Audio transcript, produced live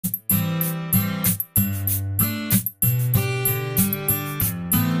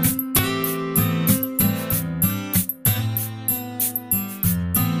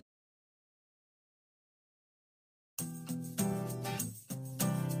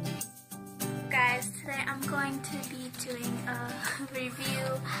guys, today I'm going to be doing a review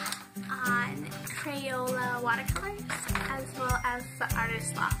on Crayola watercolors as well as the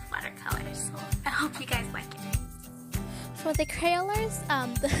Artist Loft watercolors, so I hope you guys like it. For the Crayolas,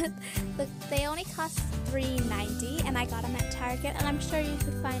 they only cost $3.90 and I got them at Target, and I'm sure you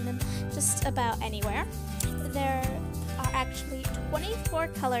could find them just about anywhere. There are actually 24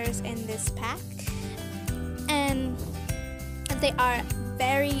 colors in this pack, and they are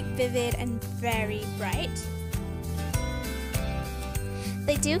very vivid and very bright.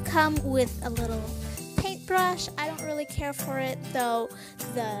 They do come with a little paintbrush. I don't really care for it, though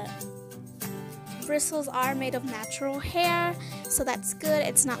the bristles are made of natural hair, so that's good.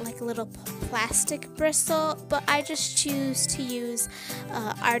 It's not like a little plastic bristle, but I just choose to use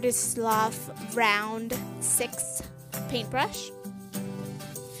Artist Loft Round 6 paintbrush.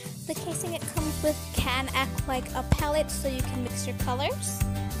 The casing it comes with can act like a palette so you can mix your colors.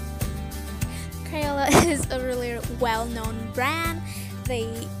 Crayola is a really well-known brand.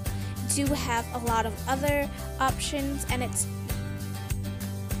 They do have a lot of other options, and it's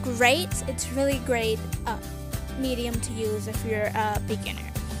great. It's really great medium to use if you're a beginner,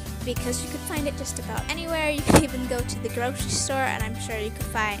 because you could find it just about anywhere. You can even go to the grocery store and I'm sure you could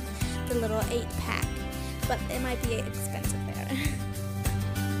find the little 8-pack, but it might be expensive there.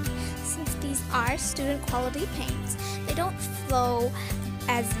 Since these are student quality paints, they don't flow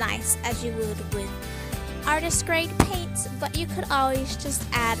as nice as you would with artist grade paints, but you could always just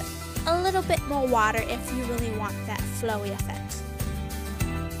add a little bit more water if you really want that flowy effect.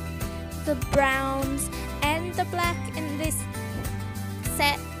 The browns and the black in this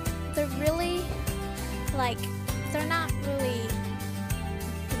set, they're really they're not really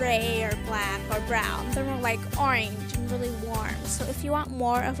gray or black or brown. They're more like orange and really warm. So if you want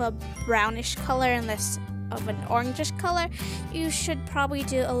more of a brownish color and less of an orangish color, you should probably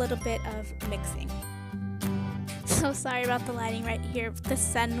do a little bit of mixing. So sorry about the lighting right here. The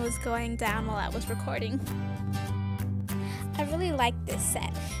sun was going down while I was recording. I really like this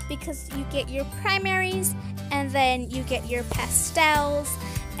set because you get your primaries, and then you get your pastels,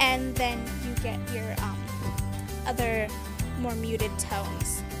 and then you get your other more muted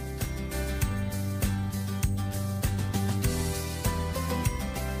tones.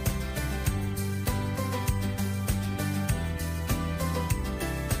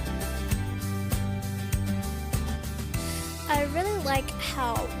 I really like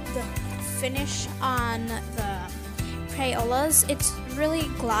how the finish on the Crayolas, it's really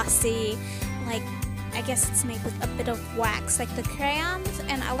glossy, like I guess it's made with a bit of wax like the crayons,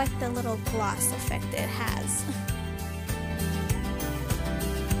 and I like the little gloss effect it has.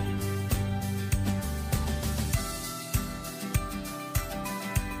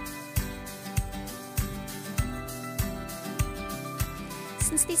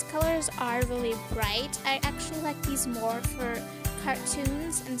 Since these colors are really bright, I actually like these more for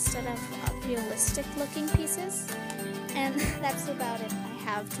cartoons instead of realistic looking pieces. And that's about it I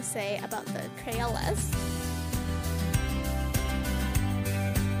have to say about the Crayolas.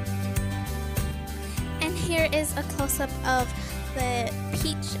 And here is a close-up of the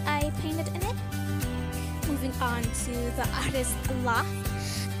peach I painted in it. Moving on to the Artist Loft.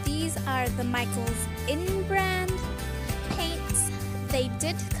 These are the Michaels In brand paints. They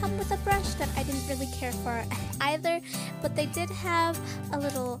did come with a brush that I didn't really care for either, but they did have a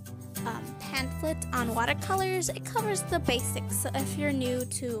little pamphlet on watercolors. It covers the basics, so if you're new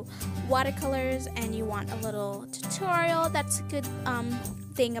to watercolors and you want a little tutorial, that's a good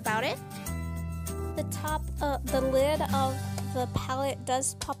thing about it. The lid of the palette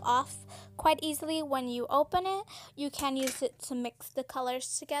does pop off quite easily when you open it. You can use it to mix the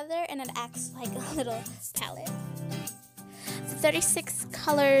colors together, and it acts like a little palette. The 36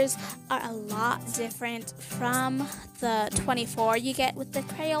 colors are a lot different from the 24 you get with the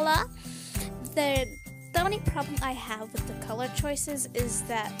Crayola. The only problem I have with the color choices is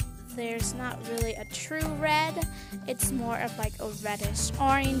that there's not really a true red. It's more of like a reddish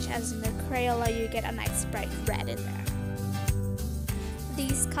orange, as in the Crayola you get a nice bright red in there.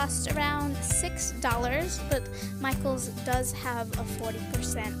 These cost around $6, but Michaels does have a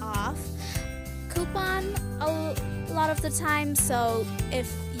 40% off coupon a lot of the time, so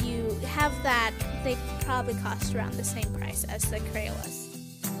if you have that, they probably cost around the same price as the Crayolas.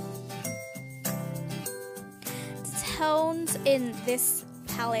 The tones in this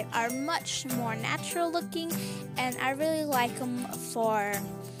palette are much more natural looking, and I really like them for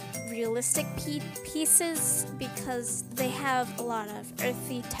realistic pieces because they have a lot of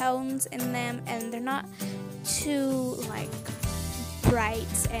earthy tones in them, and they're not too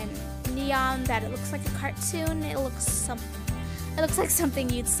bright and neon that it looks like a cartoon. It looks like something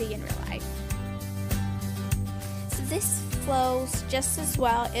you'd see in real life. this flows just as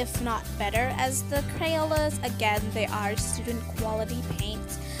well, if not better, as the Crayolas. Again, they are student quality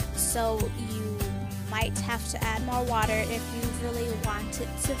paints, so you might have to add more water if you really want it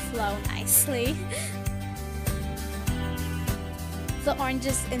to flow nicely. The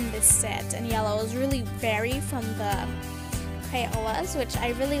oranges in this set and yellows really vary from the Crayolas, which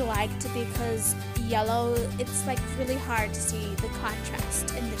I really liked because yellow, it's like really hard to see the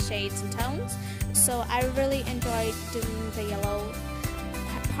contrast in the shades and tones. So I really enjoyed doing the yellow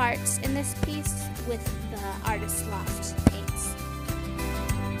parts in this piece with the Artist Loft paints.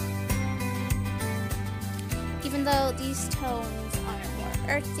 Even though these tones are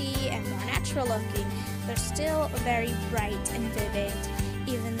more earthy and more natural looking, they're still very bright and vivid,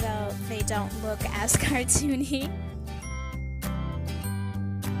 even though they don't look as cartoony.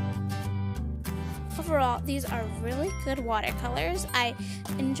 Overall, these are really good watercolors. I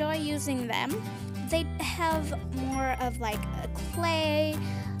enjoy using them. They have more of like a clay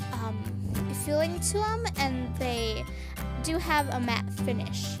feeling to them, and they do have a matte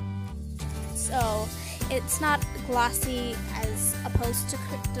finish. So it's not glossy as opposed to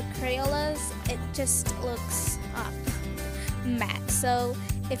the Crayolas. It just looks matte. So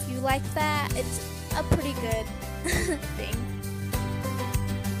if you like that, it's a pretty good thing.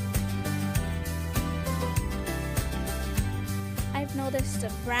 I've noticed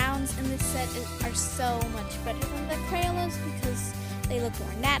the browns in this set are so much better than the Crayolas because they look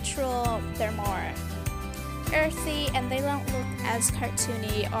more natural, they're more earthy, and they don't look as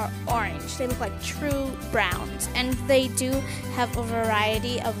cartoony or orange. They look like true browns, and they do have a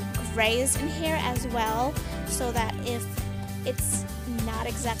variety of grays in here as well, so that if it's not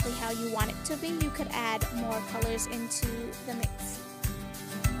exactly how you want it to be, you could add more colors into the mix.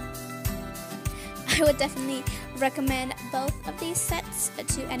 I would definitely recommend both of these sets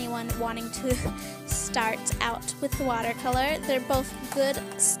to anyone wanting to start out with watercolor. They're both good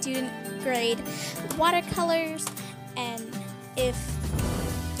student grade watercolors, and if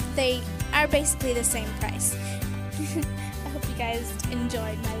they are basically the same price. I hope you guys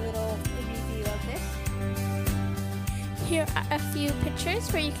enjoyed my little review of this. Here are a few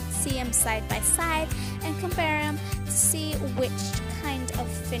pictures where you can see them side by side and compare them to see which kind of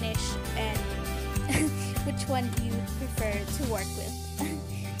finish and which one you prefer to work with.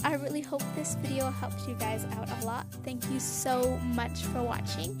 I really hope this video helps you guys out a lot. Thank you so much for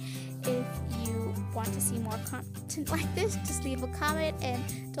watching. If you want to see more content like this, just leave a comment and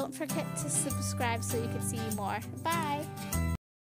don't forget to subscribe so you can see more. Bye!